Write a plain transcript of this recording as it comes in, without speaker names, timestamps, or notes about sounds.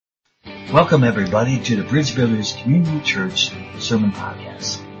Welcome everybody to the Bridge Builders Community Church Sermon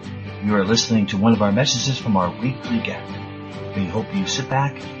Podcast. You are listening to one of our messages from our weekly gathering. We hope you sit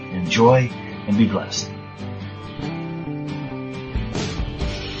back, enjoy, and be blessed.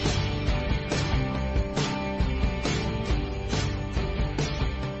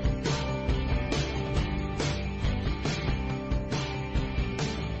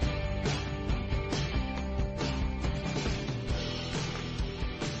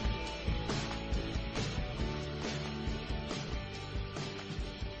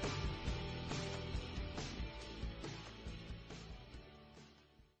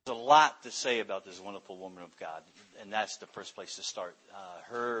 There's a lot to say about this wonderful woman of God, and that's the first place to start.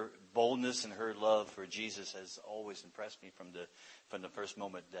 Her boldness and her love for Jesus has always impressed me from the first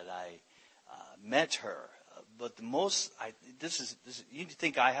moment that I met her. But the most, you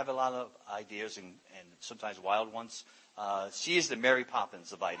think I have a lot of ideas and sometimes wild ones. She is the Mary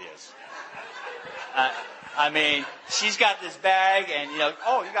Poppins of ideas. I mean, she's got this bag, and I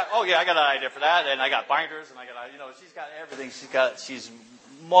got an idea for that, and I got binders, and she's got everything. She's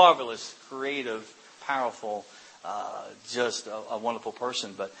marvelous, creative, powerful, just a wonderful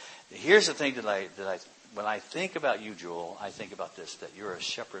person. But here's the thing that when I think about you, Jewel, I think about this: that you're a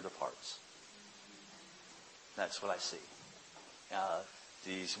shepherd of hearts. That's what I see.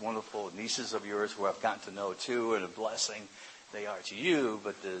 These wonderful nieces of yours who I've gotten to know too, and a blessing they are to you,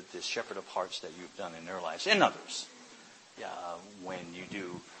 but the shepherd of hearts that you've done in their lives and others, when you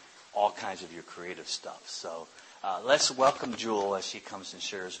do all kinds of your creative stuff. So let's welcome Jewel as she comes and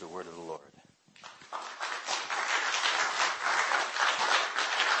shares the word of the Lord.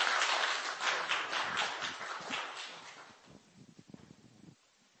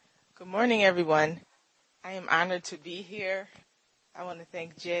 Good morning, everyone. I am honored to be here. I want to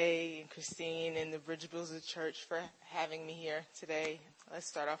thank Jay and Christine and the Bridge Builders Church for having me here today. Let's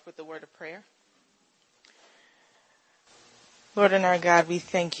start off with the word of prayer. Lord and our God, we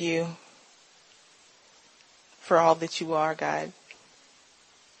thank you for all that you are, God.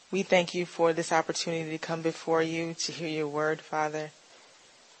 We thank you for this opportunity to come before you to hear your word, Father.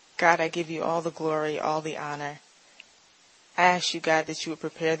 God, I give you all the glory, all the honor. I ask you, God, that you would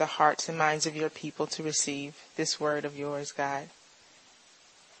prepare the hearts and minds of your people to receive this word of yours, God.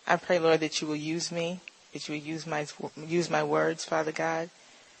 I pray, Lord, that you will use me, that you will use my words, Father God,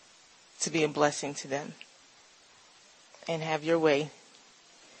 to be a blessing to them. And have your way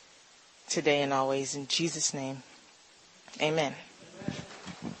today and always. In Jesus' name, amen.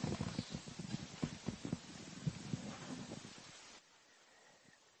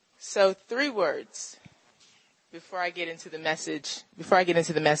 So 3 words before I get into the message,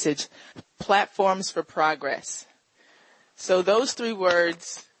 platforms for progress. So those 3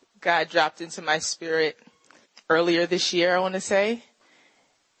 words God dropped into my spirit earlier this year, I want to say.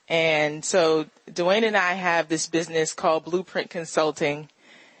 And so Dwayne and I have this business called Blueprint Consulting.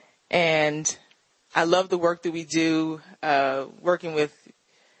 And I love the work that we do, working with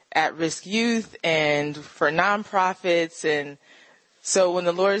at-risk youth and for nonprofits. And so when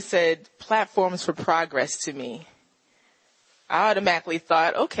the Lord said platforms for progress to me, I automatically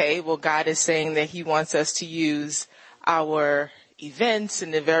thought, okay, well, God is saying that he wants us to use our events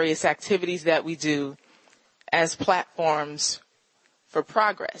and the various activities that we do as platforms for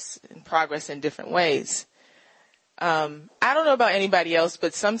progress, and progress in different ways. I don't know about anybody else,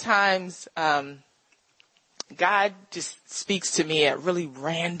 but sometimes God just speaks to me at really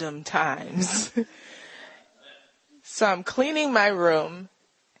random times. So I'm cleaning my room,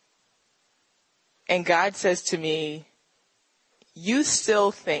 and God says to me, you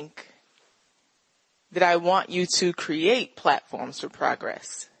still think that I want you to create platforms for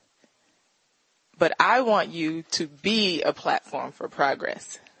progress, but I want you to be a platform for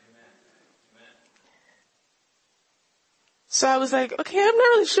progress. Amen. So I was like, okay, I'm not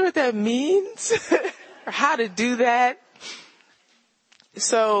really sure what that means or how to do that.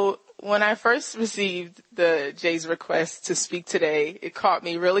 So when I first received Jay's request to speak today, it caught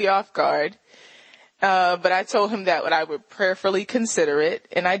me really off guard. But I told him that I would prayerfully consider it,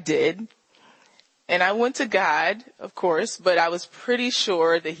 and I did. And I went to God, of course, but I was pretty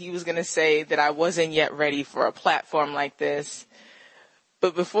sure that he was going to say that I wasn't yet ready for a platform like this.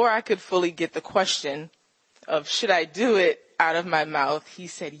 But before I could fully get the question of should I do it out of my mouth, he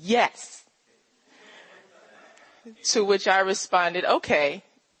said yes. To which I responded, okay,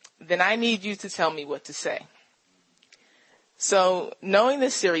 then I need you to tell me what to say. So knowing the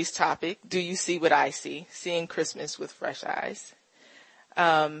series topic, do you see what I see? Seeing Christmas with fresh eyes.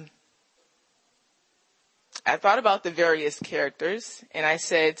 I thought about the various characters, and I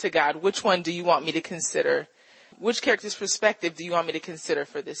said to God, which one do you want me to consider? Which character's perspective do you want me to consider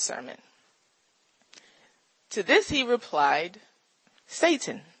for this sermon? To this he replied,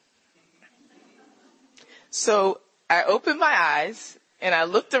 Satan. So I opened my eyes and I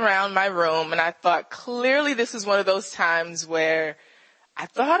looked around my room and I thought, clearly this is one of those times where I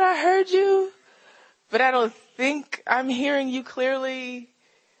thought I heard you, but I don't think I'm hearing you clearly.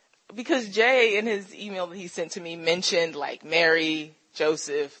 Because Jay, in his email that he sent to me, mentioned like Mary,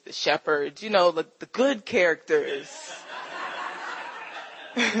 Joseph, the shepherds, the good characters.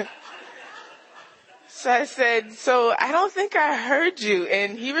 So I said, so I don't think I heard you.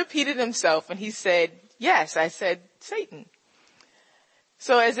 And he repeated himself and he said, yes. I said, Satan.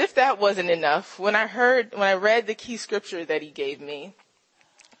 So as if that wasn't enough, when I read the key scripture that he gave me,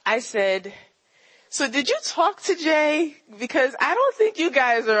 I said, so did you talk to Jay? Because I don't think you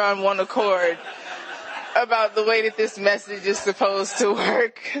guys are on one accord about the way that this message is supposed to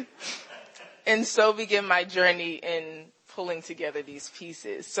work. And so began my journey in pulling together these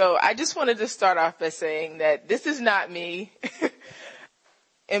pieces. So I just wanted to start off by saying that this is not me.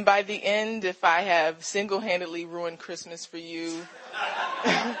 And by the end, if I have single-handedly ruined Christmas for you,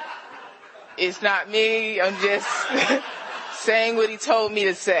 it's not me. I'm just saying what he told me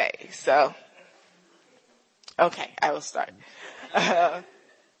to say. So, okay, I will start.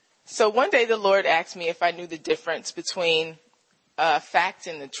 So one day the Lord asked me if I knew the difference between fact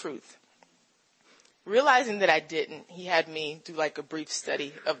and the truth. Realizing that I didn't, he had me do like a brief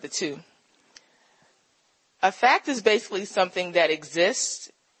study of the two. A fact is basically something that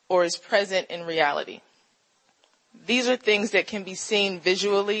exists or is present in reality. These are things that can be seen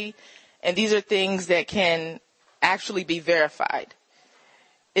visually, and these are things that can actually be verified.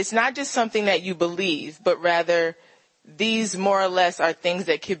 It's not just something that you believe, but rather these more or less are things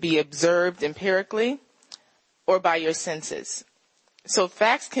that could be observed empirically or by your senses. So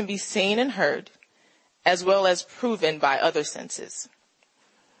facts can be seen and heard, as well as proven by other senses.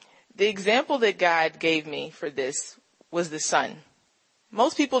 The example that God gave me for this was the sun.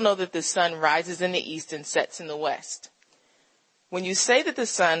 Most people know that the sun rises in the east and sets in the west. When you say that the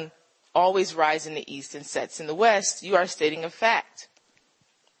sun always rises in the east and sets in the west, you are stating a fact.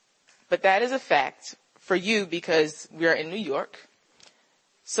 But that is a fact for you because we are in New York.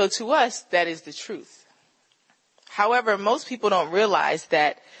 So to us, that is the truth. However, most people don't realize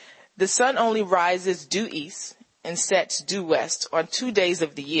that the sun only rises due east and sets due west on 2 days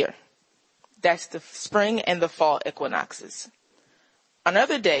of the year. That's the spring and the fall equinoxes. On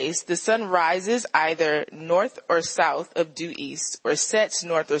other days, the sun rises either north or south of due east or sets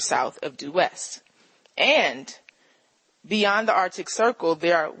north or south of due west. And beyond the Arctic Circle,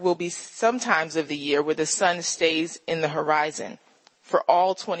 there will be some times of the year where the sun stays in the horizon for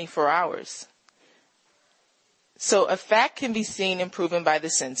all 24 hours. So a fact can be seen and proven by the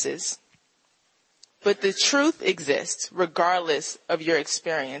senses, but the truth exists regardless of your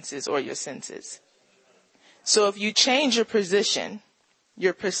experiences or your senses. So if you change your position,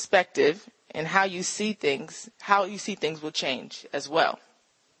 your perspective, and how you see things will change as well.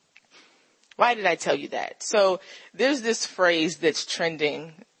 Why did I tell you that? So there's this phrase that's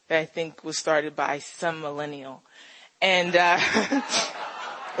trending that I think was started by some millennial. And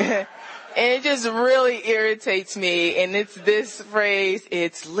and it just really irritates me. And it's this phrase,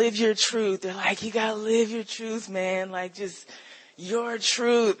 it's live your truth. They're like, you gotta live your truth, man. Like just your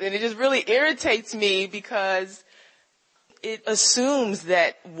truth. And it just really irritates me because it assumes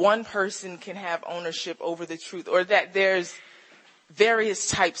that one person can have ownership over the truth or that there's various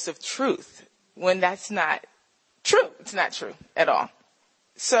types of truth when that's not true. It's not true at all.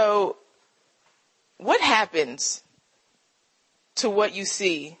 So what happens to what you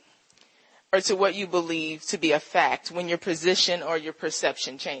see or to what you believe to be a fact when your position or your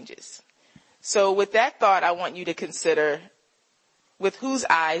perception changes? So with that thought, I want you to consider, with whose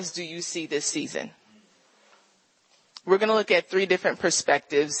eyes do you see this season? We're going to look at 3 different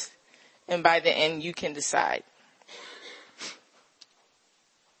perspectives, and by the end, you can decide.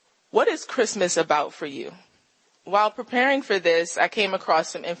 What is Christmas about for you? While preparing for this, I came across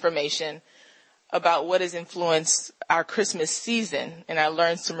some information about what has influenced our Christmas season, and I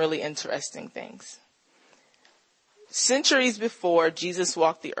learned some really interesting things. Centuries before Jesus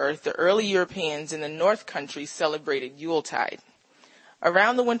walked the earth, the early Europeans in the North Country celebrated Yuletide.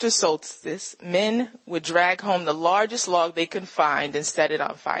 Around the winter solstice, men would drag home the largest log they could find and set it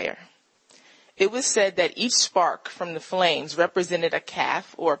on fire. It was said that each spark from the flames represented a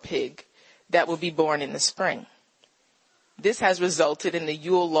calf or a pig that would be born in the spring. This has resulted in the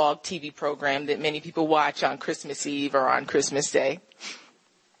Yule Log TV program that many people watch on Christmas Eve or on Christmas Day.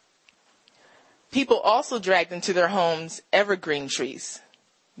 People also dragged into their homes evergreen trees.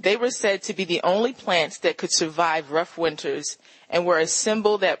 They were said to be the only plants that could survive rough winters and were a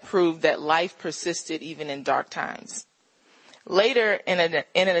symbol that proved that life persisted even in dark times. Later, in an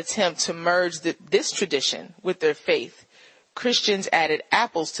attempt to merge this tradition with their faith, Christians added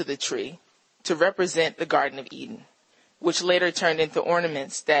apples to the tree to represent the Garden of Eden, which later turned into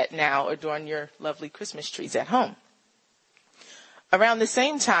ornaments that now adorn your lovely Christmas trees at home. Around the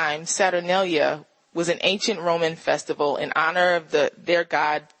same time, Saturnalia was an ancient Roman festival in honor of their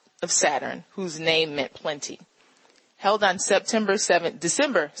god of Saturn, whose name meant plenty, held on December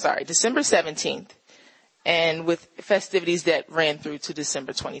 17th, and with festivities that ran through to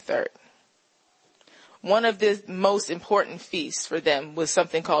December 23rd. One of the most important feasts for them was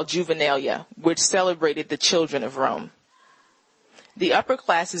something called Juvenalia, which celebrated the children of Rome. The upper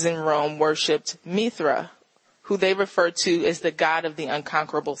classes in Rome worshipped Mithra, who they referred to as the god of the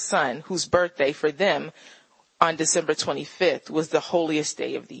unconquerable sun, whose birthday for them on December 25th was the holiest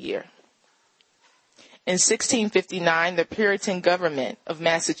day of the year. In 1659, the Puritan government of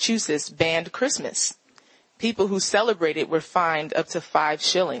Massachusetts banned Christmas. People who celebrated were fined up to 5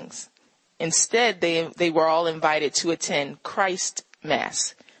 shillings. Instead, they were all invited to attend Christ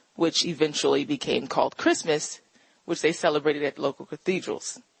Mass, which eventually became called Christmas, which they celebrated at local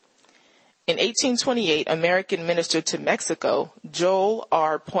cathedrals. In 1828, American minister to Mexico, Joel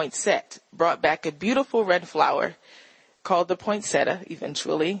R. Poinsett, brought back a beautiful red flower called the poinsettia,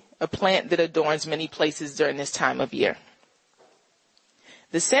 eventually, a plant that adorns many places during this time of year.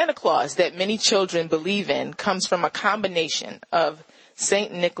 The Santa Claus that many children believe in comes from a combination of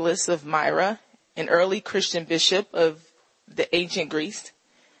Saint Nicholas of Myra, an early Christian bishop of the ancient Greece,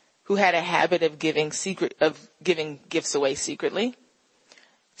 who had a habit of giving gifts away secretly.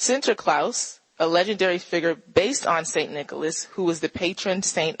 Sinterklaas, a legendary figure based on Saint Nicholas, who was the patron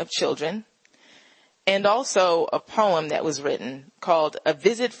saint of children, and also a poem that was written called A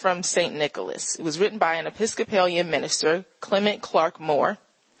Visit from Saint Nicholas. It was written by an Episcopalian minister, Clement Clark Moore,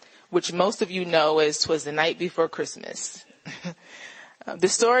 which most of you know as 'Twas the Night Before Christmas. The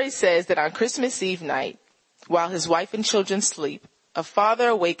story says that on Christmas Eve night, while his wife and children sleep, a father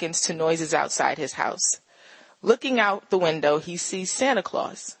awakens to noises outside his house. Looking out the window, he sees Santa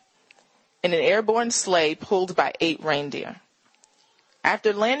Claus in an airborne sleigh pulled by 8 reindeer.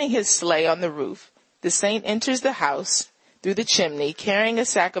 After landing his sleigh on the roof, the saint enters the house through the chimney, carrying a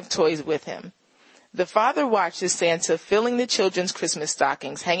sack of toys with him. The father watches Santa filling the children's Christmas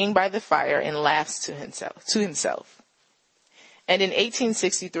stockings hanging by the fire and laughs to himself. And in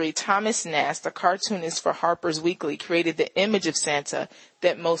 1863, Thomas Nast, a cartoonist for Harper's Weekly, created the image of Santa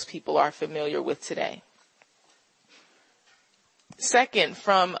that most people are familiar with today. Second,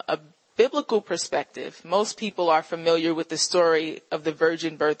 from a biblical perspective, most people are familiar with the story of the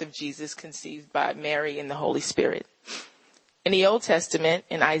virgin birth of Jesus conceived by Mary and the Holy Spirit. In the Old Testament,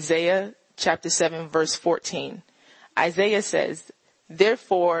 in Isaiah chapter 7, verse 14, Isaiah says,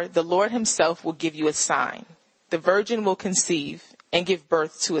 "Therefore the Lord himself will give you a sign. The virgin will conceive and give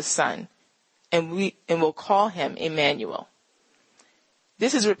birth to a son, and will call him Emmanuel."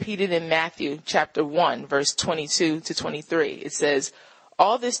 This is repeated in Matthew chapter 1, verse 22 to 23. It says,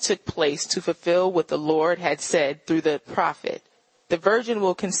 "All this took place to fulfill what the Lord had said through the prophet. The virgin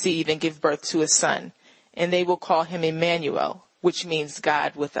will conceive and give birth to a son, and they will call him Emmanuel, which means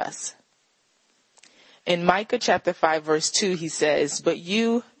God with us." In Micah chapter 5, verse 2, he says, "But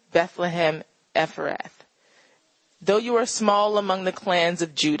you, Bethlehem Ephrath, though you are small among the clans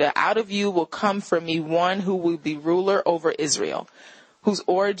of Judah, out of you will come for me one who will be ruler over Israel, whose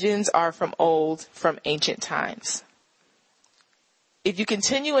origins are from old, from ancient times." If you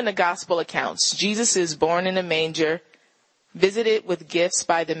continue in the gospel accounts, Jesus is born in a manger, visited with gifts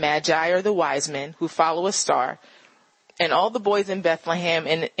by the Magi or the wise men who follow a star, and all the boys in Bethlehem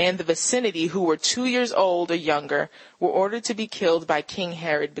and the vicinity who were 2 years old or younger were ordered to be killed by King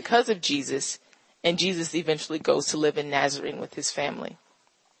Herod because of Jesus, and Jesus eventually goes to live in Nazareth with his family.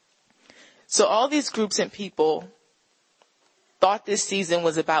 So all these groups and people thought this season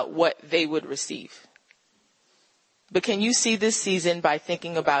was about what they would receive. But can you see this season by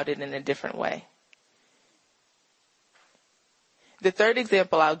thinking about it in a different way? The third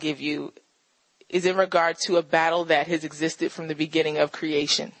example I'll give you is in regard to a battle that has existed from the beginning of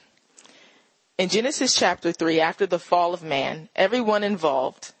creation. In Genesis chapter 3, after the fall of man, everyone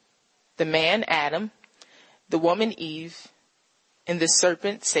involved, the man Adam, the woman Eve, and the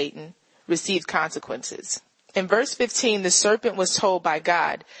serpent Satan, received consequences. In verse 15, the serpent was told by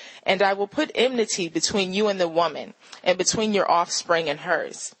God, "And I will put enmity between you and the woman, and between your offspring and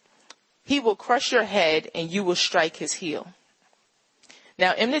hers. He will crush your head, and you will strike his heel."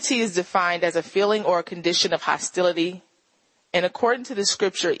 Now, enmity is defined as a feeling or a condition of hostility, And according to the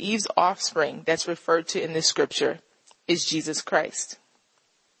scripture, Eve's offspring that's referred to in this scripture is Jesus Christ.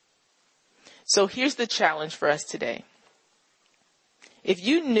 So here's the challenge for us today. If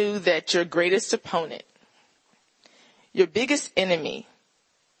you knew that your greatest opponent, your biggest enemy,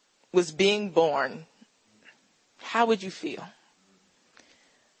 was being born, how would you feel?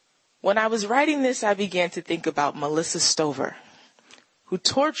 When I was writing this, I began to think about Melissa Stover, who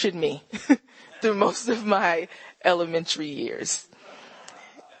tortured me through most of my elementary years,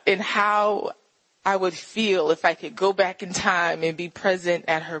 and how I would feel if I could go back in time and be present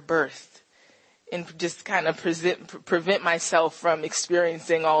at her birth and just kind of prevent myself from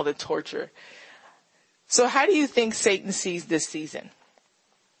experiencing all the torture. So how do you think Satan sees this season?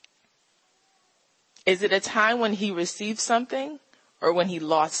 Is it a time when he received something or when he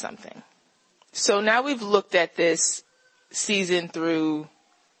lost something? So now we've looked at this season through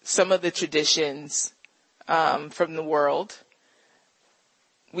some of the traditions from the world.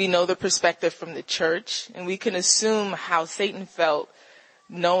 We know the perspective from the church, and we can assume how Satan felt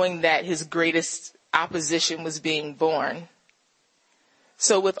knowing that his greatest opposition was being born.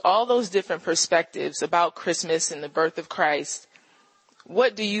 So with all those different perspectives about Christmas and the birth of Christ,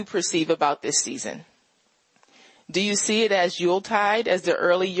 what do you perceive about this season? Do you see it as Yuletide, as the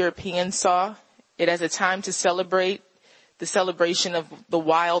early Europeans saw it, as a time to celebrate the celebration of the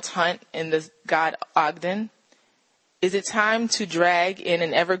wild hunt and the god Ogden? Is it time to drag in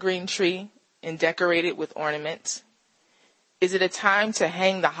an evergreen tree and decorate it with ornaments? Is it a time to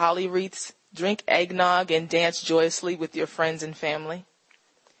hang the holly wreaths, drink eggnog, and dance joyously with your friends and family?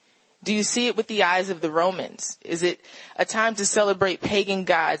 Do you see it with the eyes of the Romans? Is it a time to celebrate pagan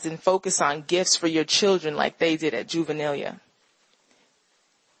gods and focus on gifts for your children like they did at Juvenilia?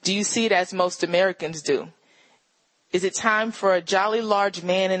 Do you see it as most Americans do? Is it time for a jolly large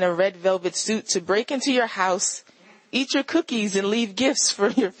man in a red velvet suit to break into your house, eat your cookies, and leave gifts for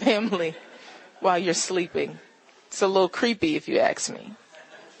your family while you're sleeping? It's a little creepy if you ask me.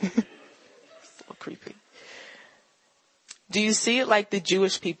 It's a little creepy. Do you see it like the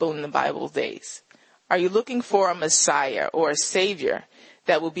Jewish people in the Bible days? Are you looking for a Messiah or a Savior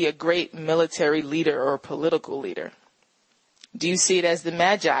that will be a great military leader or a political leader? Do you see it as the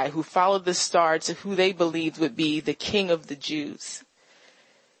Magi who followed the star to who they believed would be the King of the Jews?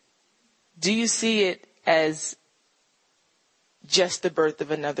 Do you see it as just the birth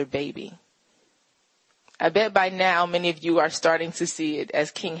of another baby? I bet by now many of you are starting to see it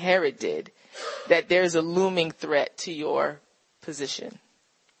as King Herod did, that there's a looming threat to your position.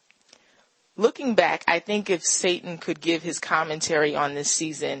 Looking back, I think if Satan could give his commentary on this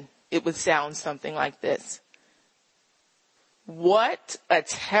season, it would sound something like this. What a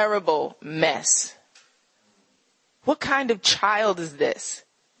terrible mess. What kind of child is this?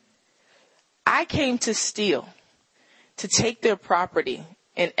 I came to steal, to take their property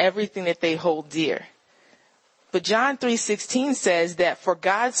and everything that they hold dear. But John 3:16 says that for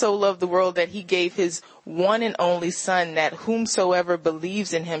God so loved the world that he gave his one and only son, that whomsoever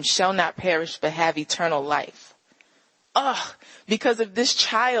believes in him shall not perish but have eternal life. Because of this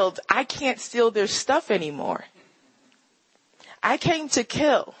child, I can't steal their stuff anymore. I came to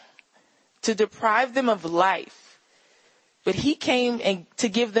kill, to deprive them of life. But he came to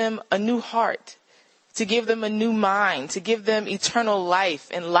give them a new heart, to give them a new mind, to give them eternal life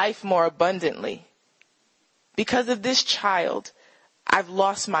and life more abundantly. Because of this child, I've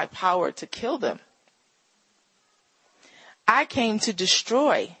lost my power to kill them. I came to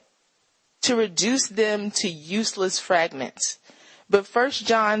destroy, to reduce them to useless fragments. But 1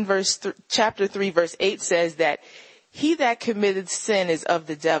 John chapter 3 verse 8 says that he that committed sin is of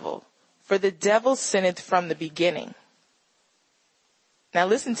the devil, for the devil sinneth from the beginning. Now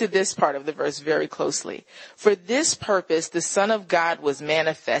listen to this part of the verse very closely. For this purpose the Son of God was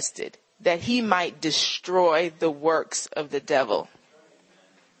manifested, that he might destroy the works of the devil.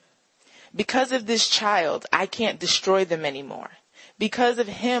 Because of this child, I can't destroy them anymore. Because of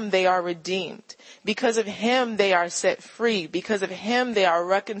him, they are redeemed. Because of him, they are set free. Because of him, they are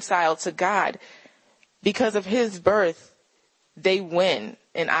reconciled to God. Because of his birth, they win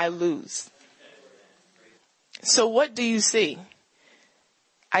and I lose. So what do you see?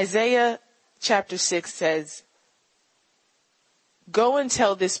 Isaiah chapter 6 says, go and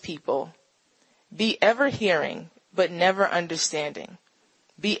tell this people, be ever hearing, but never understanding.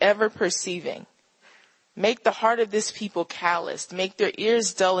 Be ever perceiving. Make the heart of this people calloused. Make their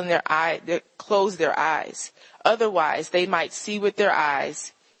ears dull and close their eyes. Otherwise, they might see with their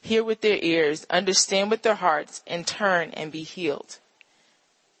eyes, hear with their ears, understand with their hearts, and turn and be healed.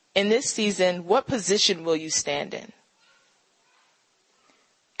 In this season, what position will you stand in?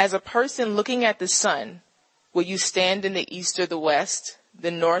 As a person looking at the sun, Will you stand in the east or the west,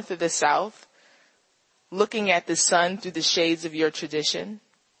 the north or the south, looking at the sun through the shades of your tradition?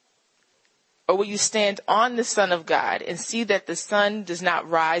 Or will you stand on the Son of God and see that the sun does not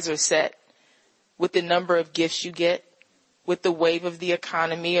rise or set with the number of gifts you get, with the wave of the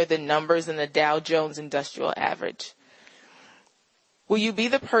economy or the numbers in the Dow Jones Industrial Average? Will you be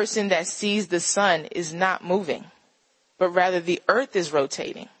the person that sees the sun is not moving, but rather the earth is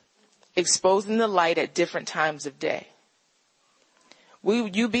rotating, exposing the light at different times of day? Will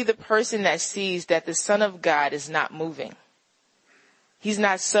you be the person that sees that the Son of God is not moving? He's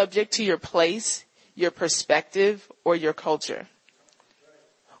not subject to your place, your perspective, or your culture.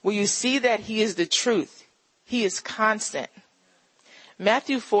 Will you see that he is the truth? He is constant.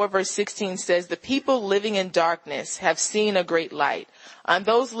 Matthew 4 verse 16 says, the people living in darkness have seen a great light. On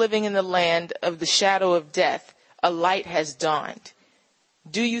those living in the land of the shadow of death, a light has dawned.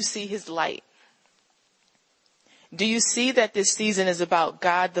 Do you see his light? Do you see that this season is about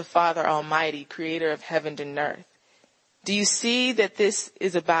God the Father Almighty, creator of heaven and earth? Do you see that this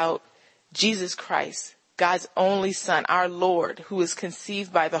is about Jesus Christ, God's only Son, our Lord, who was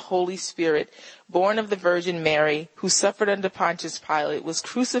conceived by the Holy Spirit, born of the Virgin Mary, who suffered under Pontius Pilate, was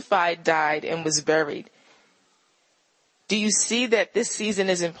crucified, died, and was buried? Do you see that this season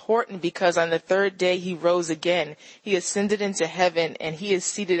is important because on the third day he rose again, he ascended into heaven, and he is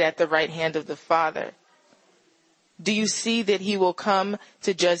seated at the right hand of the Father? Do you see that he will come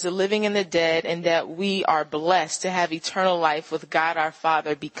to judge the living and the dead, and that we are blessed to have eternal life with God our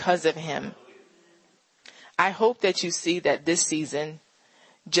Father because of him? I hope that you see that this season,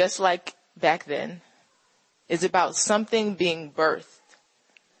 just like back then, is about something being birthed,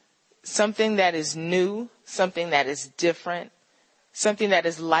 something that is new, something that is different, something that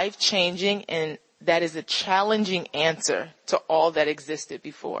is life-changing, and that is a challenging answer to all that existed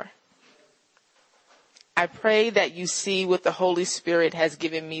before. I pray that you see what the Holy Spirit has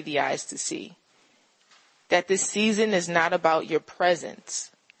given me the eyes to see. That this season is not about your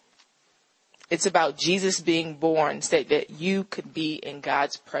presence. It's about Jesus being born so that you could be in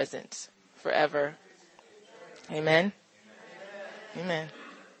God's presence forever. Amen. Amen.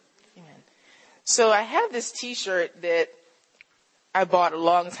 Amen. So I have this t-shirt that I bought a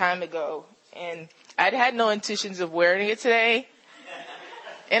long time ago, and I'd had no intentions of wearing it today.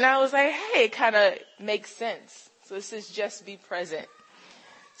 And I was like, hey, it kind of makes sense. So this is just be present.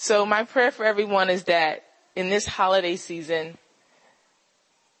 So my prayer for everyone is that in this holiday season,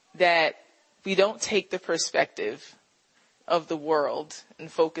 that we don't take the perspective of the world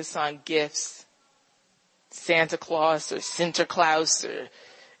and focus on gifts, Santa Claus or Sinterklaas or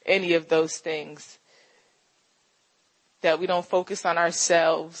any of those things. That we don't focus on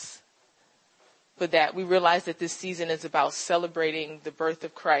ourselves, but that we realize that this season is about celebrating the birth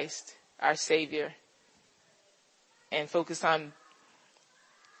of Christ, our Savior, and focus on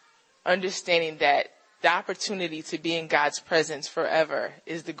understanding that the opportunity to be in God's presence forever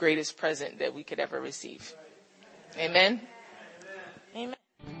is the greatest present that we could ever receive. Amen.